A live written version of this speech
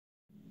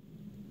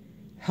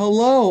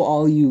Hello,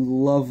 all you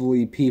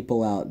lovely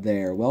people out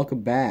there. Welcome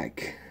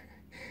back.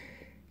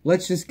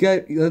 Let's just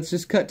cut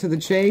to the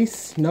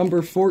chase.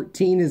 Number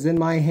 14 is in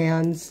my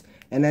hands,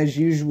 and as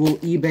usual,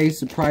 eBay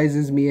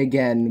surprises me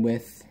again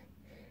with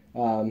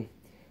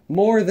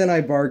more than I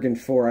bargained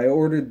for. I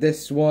ordered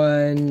this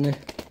one.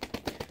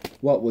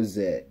 What was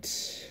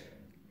it?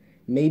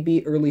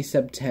 Maybe early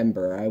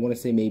September. I want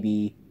to say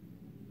maybe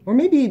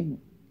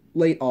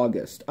late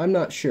August. I'm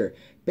not sure.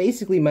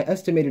 Basically, my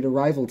estimated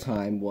arrival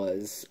time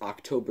was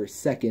October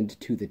 2nd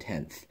to the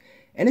 10th.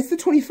 And it's the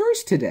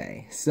 21st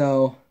today.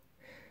 So,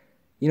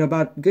 you know,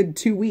 about a good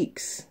 2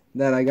 weeks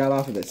that I got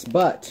off of this.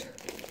 But,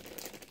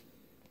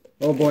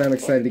 oh boy, I'm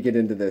excited to get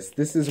into this.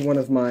 This is one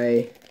of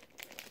my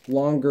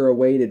longer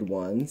awaited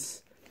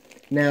ones.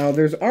 Now,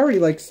 there's already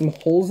like some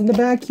holes in the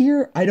back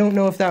here. I don't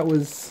know if that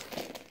was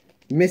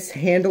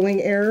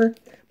mishandling error,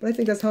 but I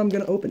think that's how I'm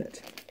going to open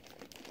it.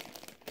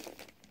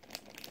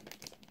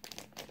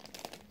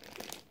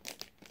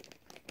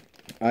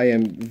 I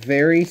am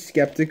very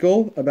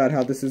skeptical about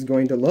how this is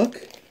going to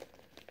look,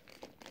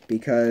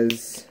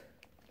 because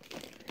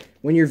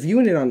when you're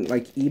viewing it on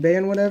like eBay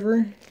and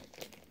whatever,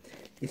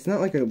 it's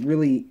not like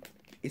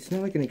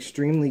an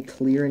extremely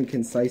clear and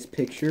concise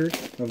picture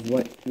of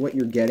what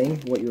you're getting,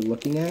 what you're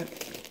looking at.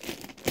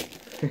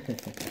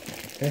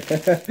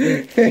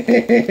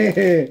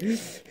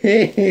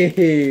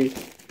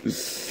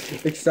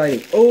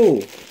 Exciting.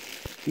 Oh,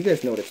 you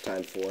guys know what it's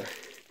time for.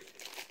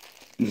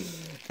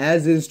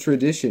 As is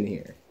tradition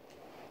here.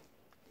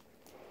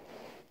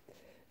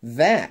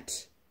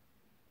 That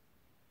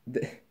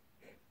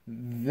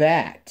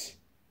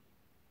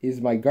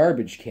is my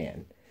garbage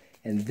can.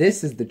 And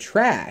this is the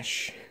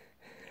trash.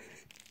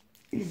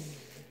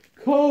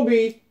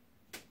 Kobe!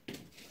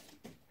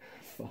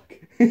 Fuck.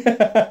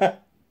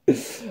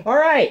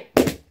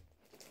 Alright.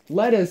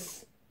 Let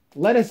us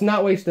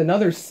not waste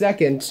another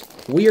second.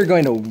 We are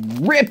going to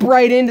rip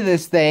right into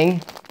this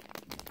thing.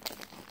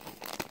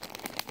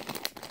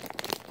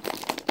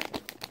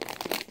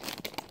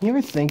 You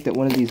ever think that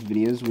one of these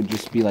videos would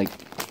just be like,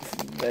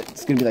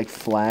 it's gonna be like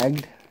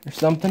flagged or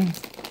something?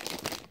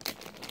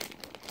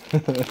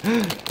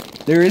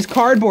 There is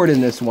cardboard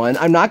in this one.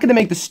 I'm not gonna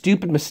make the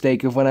stupid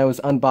mistake of when I was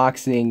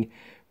unboxing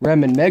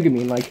Rem and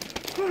Megamine, like,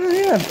 oh,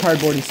 they have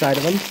cardboard inside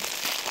of them.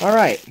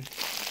 Alright.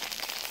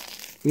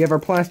 We have our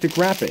plastic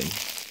wrapping.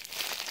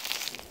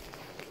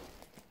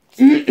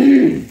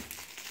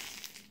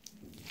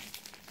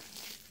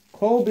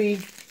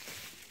 Colby.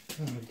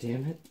 Oh,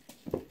 damn it.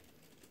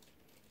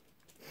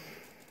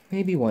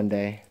 Maybe one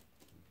day.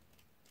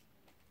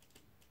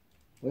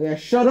 Well, yeah,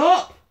 shut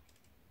up!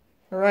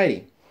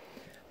 Alrighty.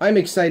 I'm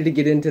excited to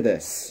get into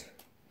this.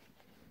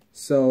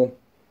 So,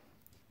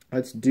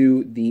 let's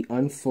do the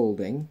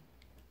unfolding.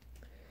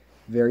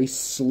 Very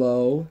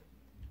slow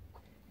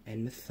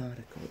and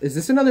methodical. Is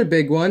this another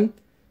big one?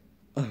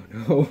 Oh,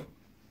 no.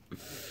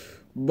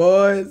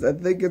 Boys, I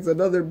think it's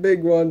another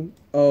big one.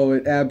 Oh,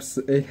 it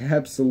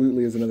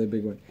absolutely is another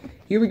big one.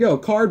 Here we go,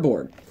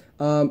 cardboard.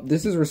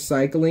 This is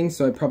recycling,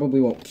 so I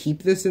probably won't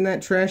keep this in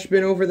that trash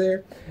bin over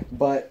there,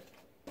 but...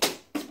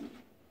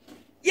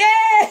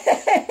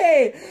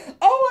 Yay!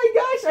 Oh my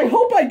gosh, I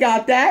hope I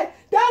got that!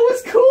 That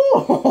was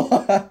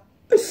cool!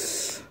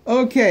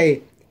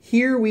 Okay,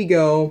 here we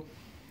go.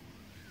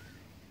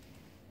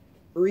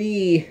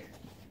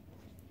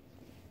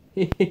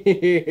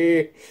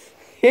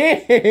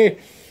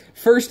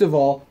 First of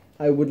all,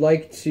 I would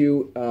like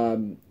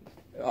to,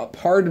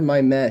 pardon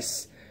my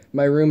mess.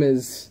 My room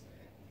is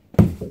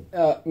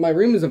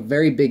a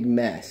very big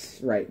mess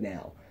right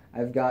now.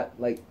 I've got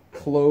like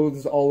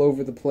clothes all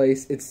over the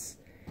place. It's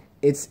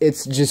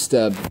just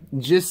a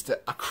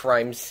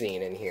crime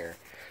scene in here.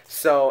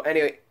 So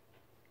anyways,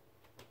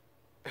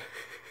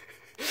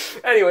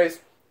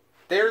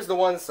 there's the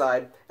one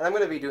side, and I'm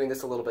gonna be doing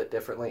this a little bit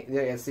differently.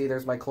 Yeah, see,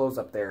 there's my clothes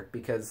up there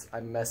because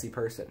I'm a messy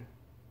person.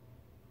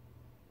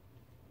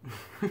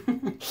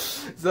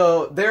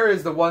 So there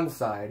is the one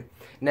side.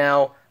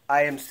 Now,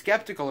 I am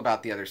skeptical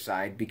about the other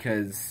side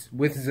because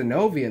with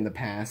Zenovia in the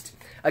past,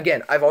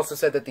 again, I've also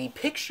said that the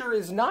picture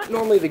is not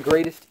normally the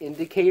greatest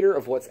indicator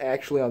of what's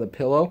actually on the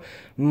pillow.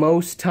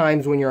 Most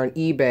times when you're on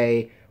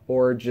eBay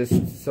or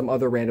just some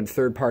other random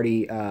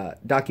third-party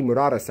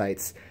Documurata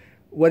sites,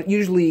 what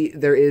usually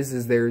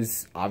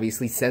there's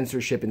obviously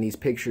censorship in these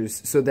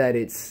pictures so that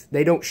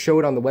they don't show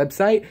it on the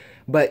website,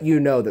 but you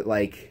know that,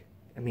 like,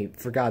 I mean,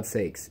 for God's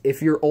sakes,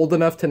 if you're old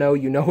enough to know,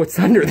 you know what's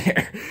under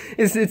there.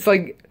 It's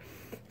like...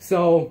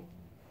 So,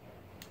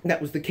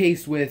 that was the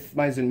case with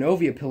my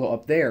Zenovia pillow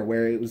up there,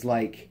 where it was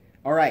like,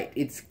 alright,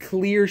 it's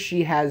clear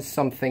she has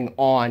something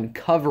on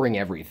covering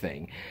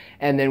everything.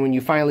 And then when you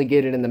finally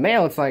get it in the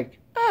mail, it's like,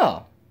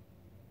 oh,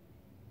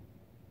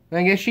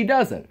 I guess she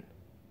doesn't.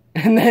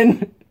 And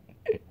then,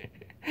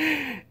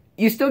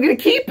 you still get to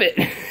keep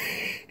it.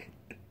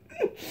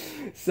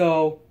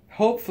 So,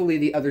 hopefully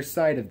the other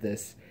side of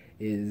this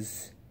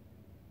is,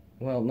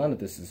 well, none of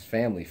this is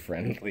family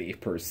friendly,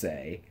 per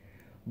se,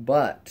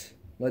 but...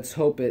 let's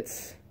hope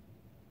it's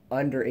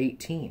under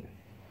 18.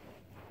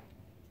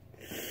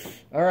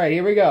 Alright,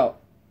 here we go.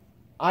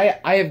 I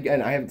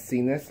haven't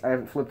seen this. I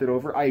haven't flipped it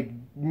over. I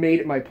made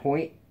it my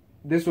point.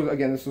 This was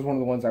one of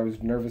the ones I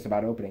was nervous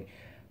about opening.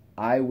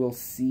 I will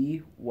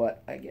see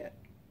what I get.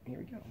 Here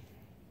we go.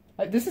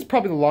 This is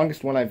probably the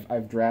longest one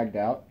I've dragged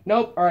out.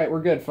 Nope. All right,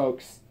 we're good,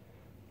 folks.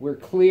 We're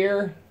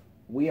clear.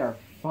 We are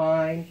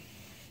fine.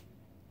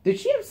 Did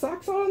she have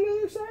socks on the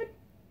other side?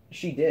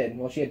 She did.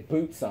 Well, she had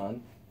boots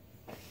on.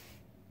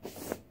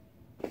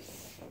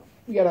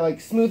 We gotta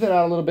like smooth it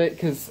out a little bit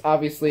because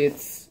obviously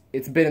it's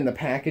been in the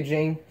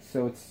packaging,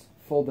 so it's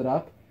folded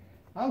up.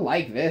 I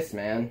like this,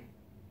 man.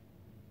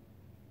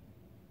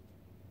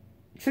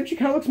 Except she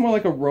kind of looks more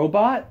like a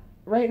robot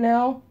right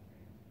now.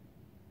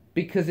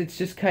 Because it's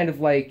just kind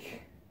of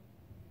like...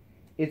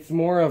 It's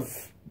more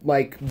of,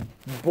 like,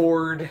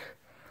 board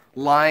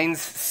lines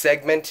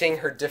segmenting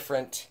her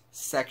different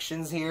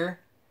sections here.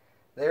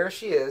 There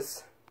she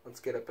is. Let's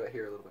get up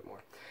here a little bit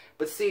more.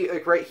 But see,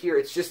 like, right here,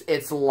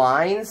 it's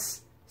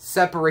lines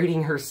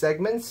separating her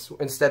segments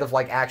instead of,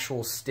 like,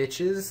 actual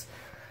stitches.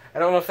 I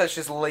don't know if that's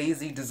just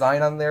lazy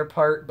design on their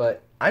part,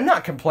 but I'm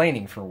not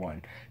complaining for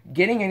one.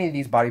 Getting any of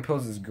these body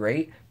pillows is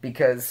great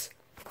because,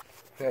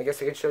 I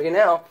guess I can show you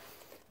now,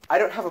 I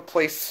don't have a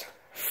place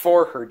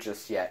for her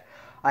just yet.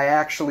 I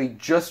actually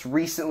just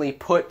recently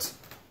put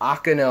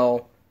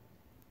Akano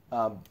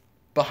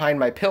behind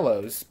my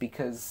pillows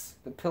because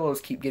the pillows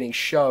keep getting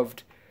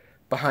shoved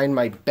behind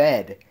my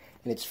bed,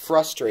 and it's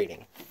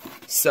frustrating.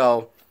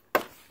 So,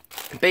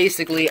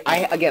 basically,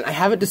 I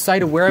haven't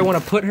decided where I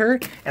want to put her,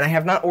 and I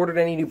have not ordered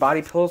any new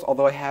body pillows,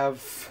 although I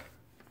have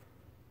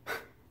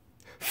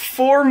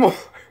 4 more.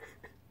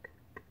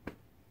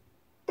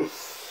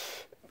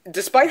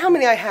 Despite how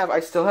many I have, I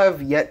still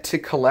have yet to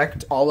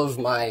collect all of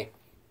my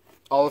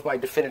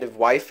definitive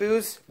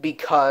waifus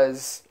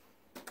because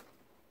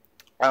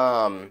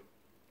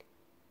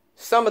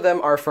some of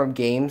them are from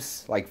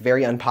games, like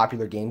very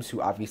unpopular games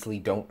who obviously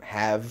don't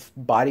have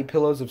body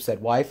pillows of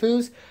said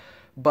waifus,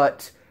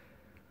 but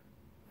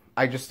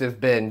I just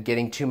have been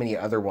getting too many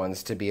other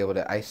ones to be able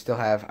to... I still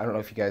have... I don't know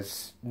if you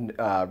guys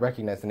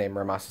recognize the name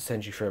Muramasa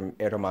Senju from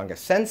Eromanga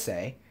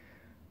Sensei.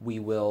 We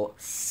will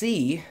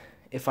see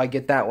if I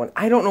get that one.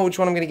 I don't know which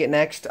one I'm going to get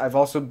next. I've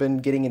also been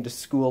getting into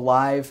School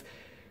Live,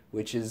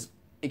 which is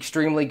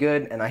extremely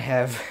good, and I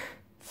have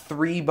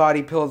 3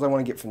 body pillows I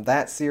want to get from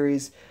that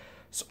series,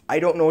 so I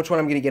don't know which one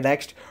I'm going to get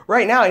next.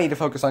 Right now, I need to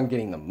focus on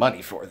getting the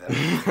money for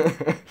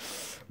them.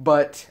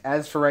 But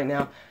as for right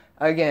now,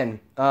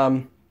 again,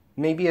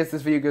 maybe as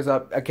this video goes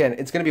up, again,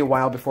 it's going to be a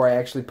while before I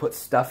actually put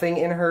stuffing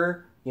in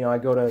her. You know, I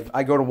go to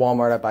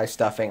Walmart, I buy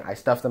stuffing, I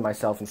stuff them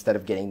myself instead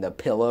of getting the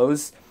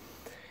pillows.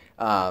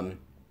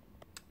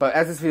 But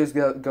as this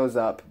video goes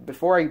up,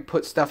 before I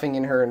put stuffing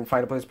in her and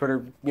find a place to put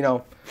her, you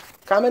know,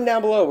 comment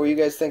down below where you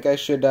guys think I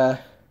should,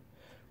 where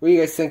you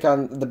guys think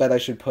on the bed I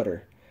should put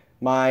her.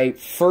 My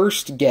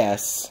first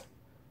guess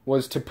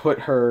was to put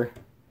her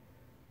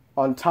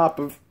on top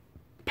of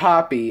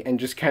Poppy and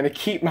just kind of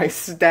keep my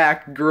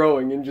stack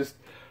growing and just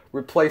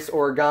replace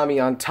Origami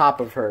on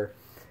top of her.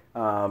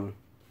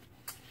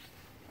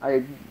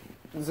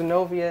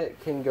 Zenovia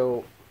can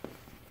go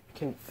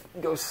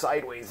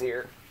sideways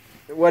here.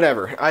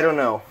 Whatever, I don't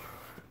know.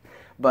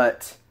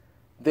 But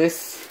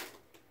this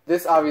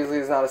obviously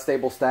is not a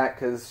stable stack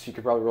because she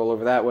could probably roll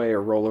over that way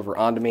or roll over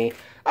onto me.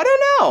 I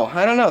don't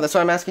know. That's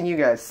why I'm asking you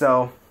guys.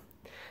 So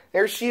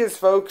there she is,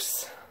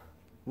 folks.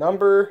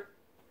 Number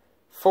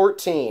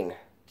 14.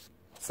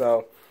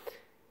 So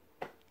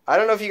I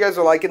don't know if you guys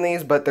are liking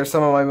these, but they're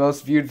some of my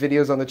most viewed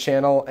videos on the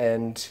channel,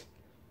 and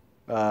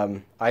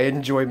I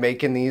enjoy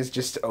making these,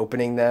 just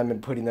opening them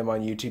and putting them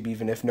on YouTube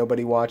even if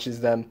nobody watches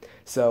them.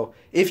 So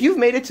if you've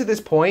made it to this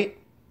point,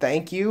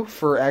 thank you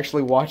for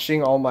actually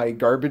watching all my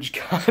garbage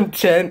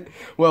content.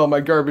 Well,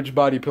 my garbage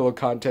body pillow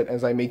content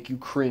as I make you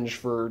cringe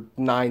for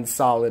 9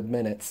 solid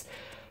minutes.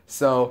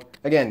 So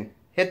again,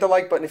 hit the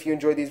like button if you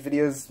enjoy these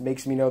videos. It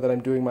makes me know that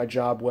I'm doing my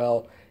job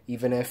well,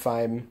 even if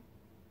I'm,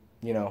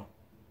 you know,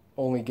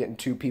 only getting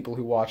 2 people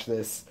who watch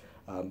this.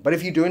 But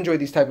if you do enjoy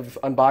these type of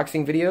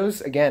unboxing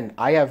videos, again,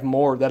 I have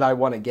more that I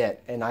want to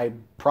get, and I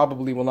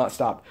probably will not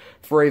stop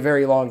for a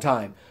very long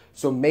time.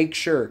 So make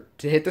sure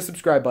to hit the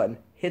subscribe button,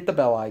 hit the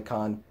bell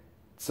icon,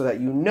 so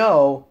that you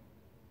know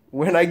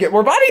when I get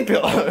more body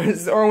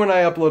pillows, or when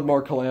I upload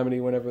more Calamity,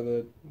 whenever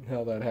the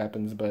hell that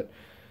happens. But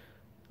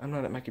I'm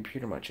not at my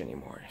computer much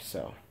anymore,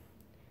 so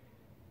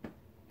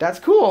that's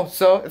cool.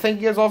 So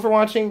thank you guys all for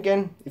watching.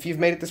 Again, if you've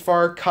made it this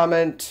far,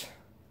 comment...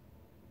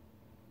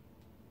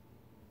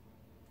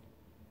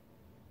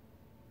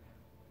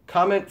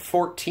 Comment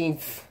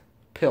 14th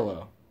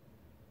pillow.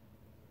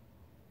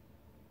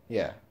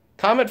 Yeah.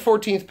 Comment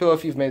 14th pillow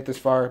if you've made it this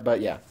far.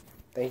 But yeah.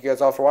 Thank you guys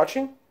all for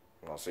watching.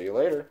 And I'll see you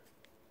later.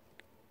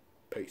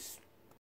 Peace.